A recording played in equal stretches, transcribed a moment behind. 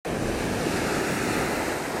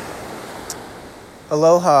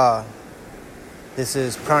Aloha. This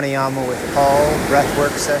is Pranayama with Paul,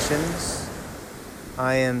 Breathwork Sessions.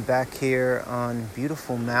 I am back here on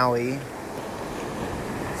beautiful Maui,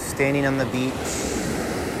 standing on the beach,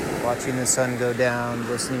 watching the sun go down,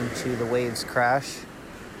 listening to the waves crash.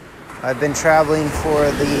 I've been traveling for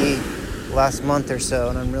the last month or so,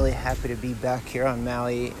 and I'm really happy to be back here on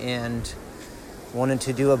Maui and wanted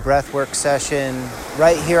to do a breathwork session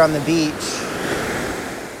right here on the beach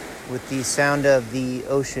with the sound of the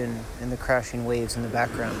ocean and the crashing waves in the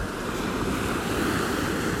background.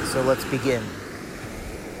 So let's begin.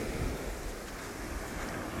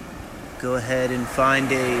 Go ahead and find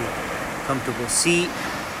a comfortable seat,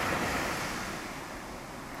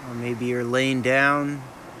 or maybe you're laying down.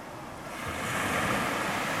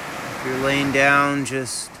 If you're laying down,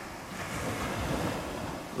 just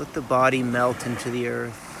let the body melt into the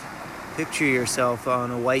earth. Picture yourself on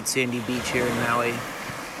a white sandy beach here in Maui.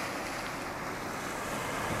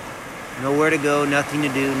 Nowhere to go, nothing to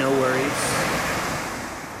do, no worries.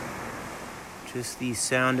 Just the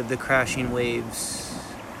sound of the crashing waves,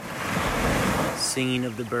 singing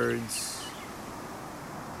of the birds,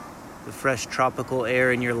 the fresh tropical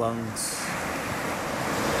air in your lungs.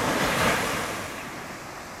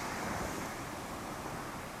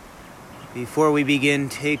 Before we begin,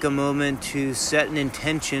 take a moment to set an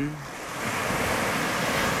intention.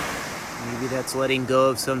 Maybe that's letting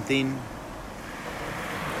go of something.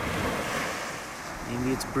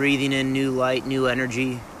 Maybe it's breathing in new light, new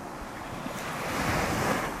energy,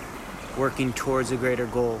 working towards a greater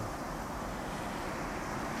goal.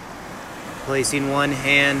 Placing one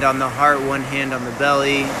hand on the heart, one hand on the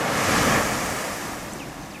belly.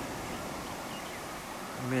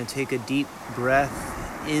 We're going to take a deep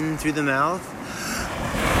breath in through the mouth.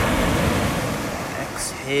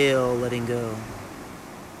 Exhale, letting go.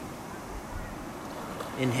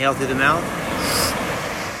 Inhale through the mouth.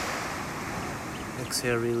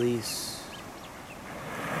 Exhale, release.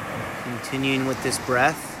 Continuing with this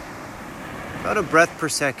breath. About a breath per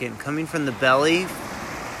second, coming from the belly.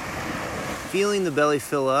 Feeling the belly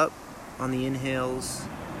fill up on the inhales.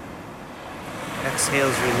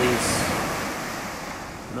 Exhales, release.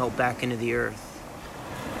 Melt back into the earth.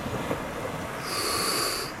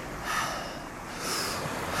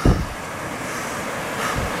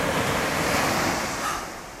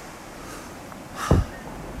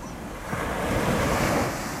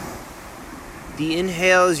 The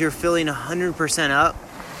inhales, you're filling 100% up.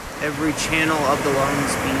 Every channel of the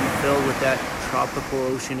lungs being filled with that tropical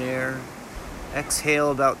ocean air. Exhale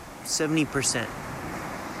about 70%.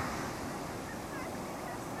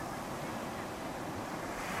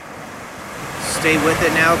 Stay with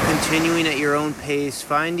it now, continuing at your own pace,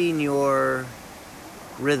 finding your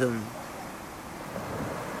rhythm.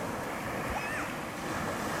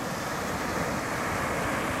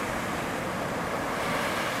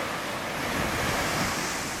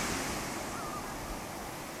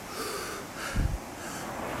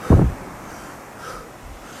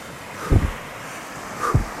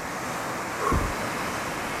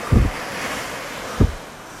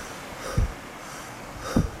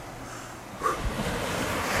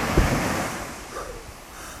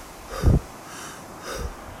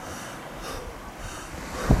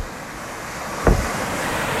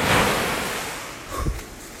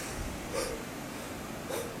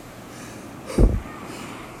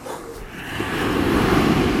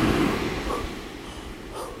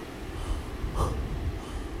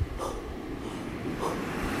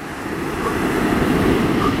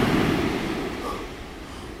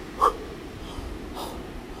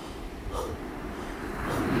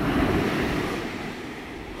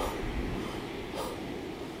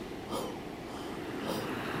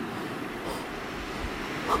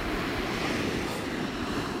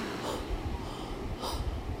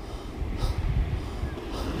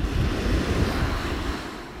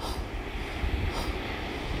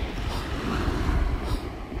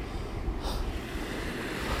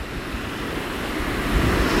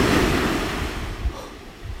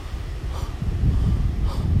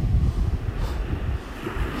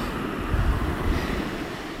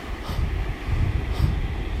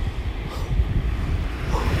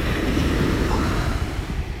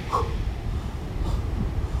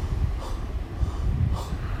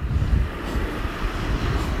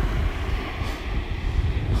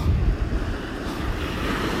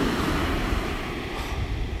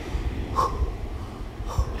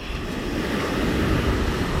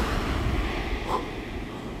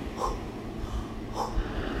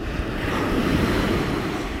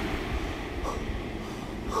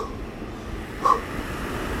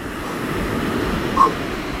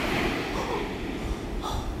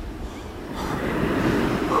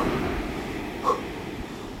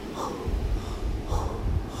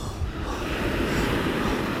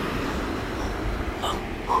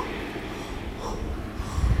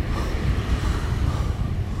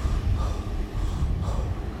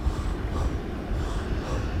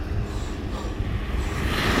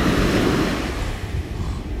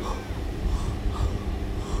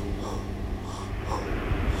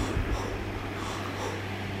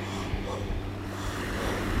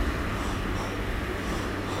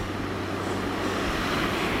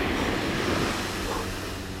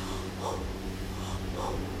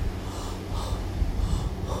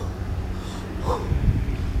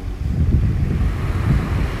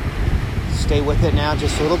 stay with it now.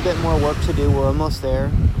 Just a little bit more work to do. We're almost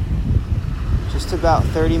there. Just about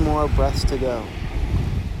 30 more breaths to go.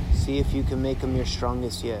 See if you can make them your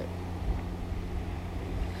strongest yet.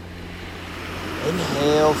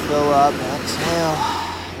 Inhale, fill up.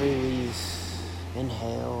 Exhale, release.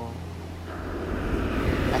 Inhale.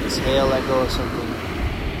 Exhale, let go of something.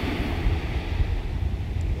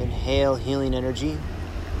 Inhale, healing energy.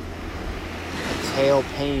 Exhale,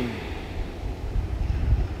 pain.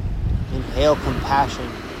 Inhale,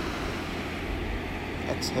 compassion.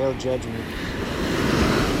 Exhale, judgment.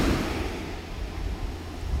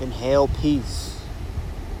 Inhale, peace.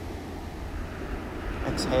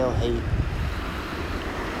 Exhale, hate.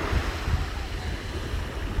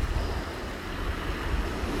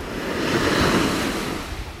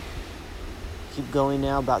 Keep going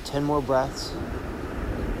now, about 10 more breaths.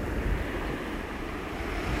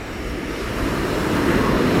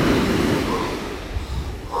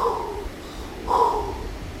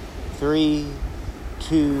 Three,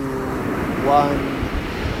 2, 1.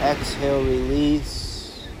 Exhale,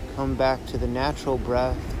 release. Come back to the natural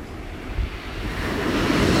breath.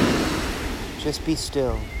 Just be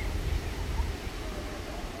still.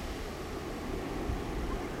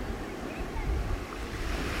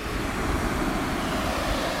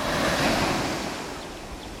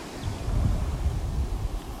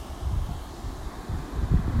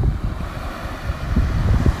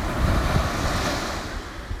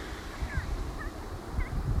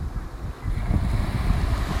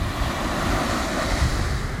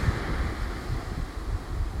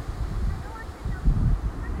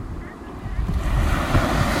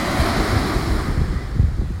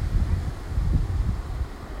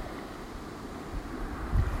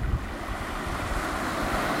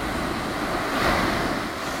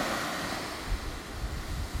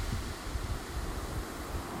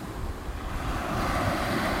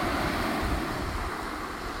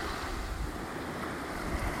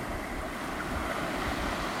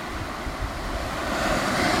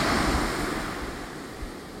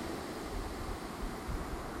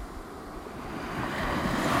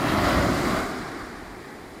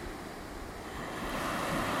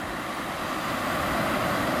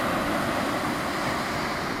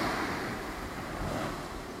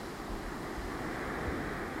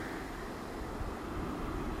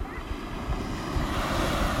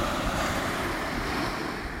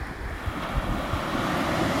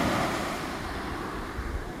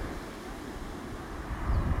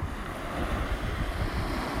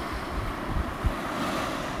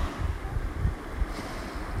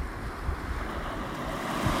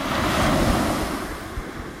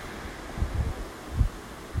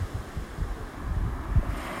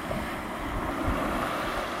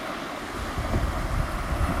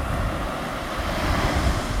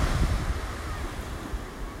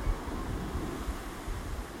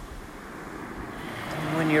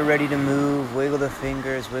 When you're ready to move, wiggle the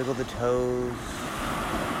fingers, wiggle the toes.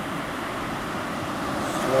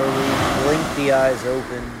 Slowly blink the eyes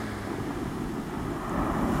open.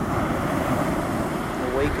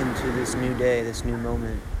 Awaken to this new day, this new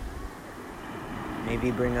moment.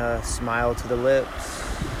 Maybe bring a smile to the lips.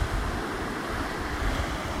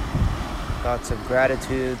 Thoughts of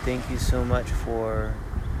gratitude. Thank you so much for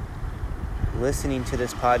listening to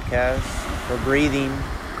this podcast, for breathing.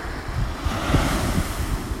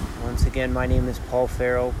 Once again, my name is Paul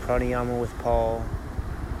Farrell, Pranayama with Paul.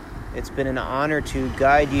 It's been an honor to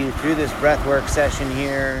guide you through this breathwork session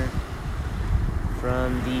here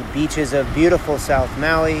from the beaches of beautiful South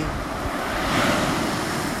Maui.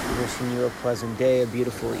 Wishing you a pleasant day, a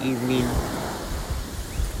beautiful evening.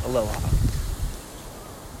 Aloha.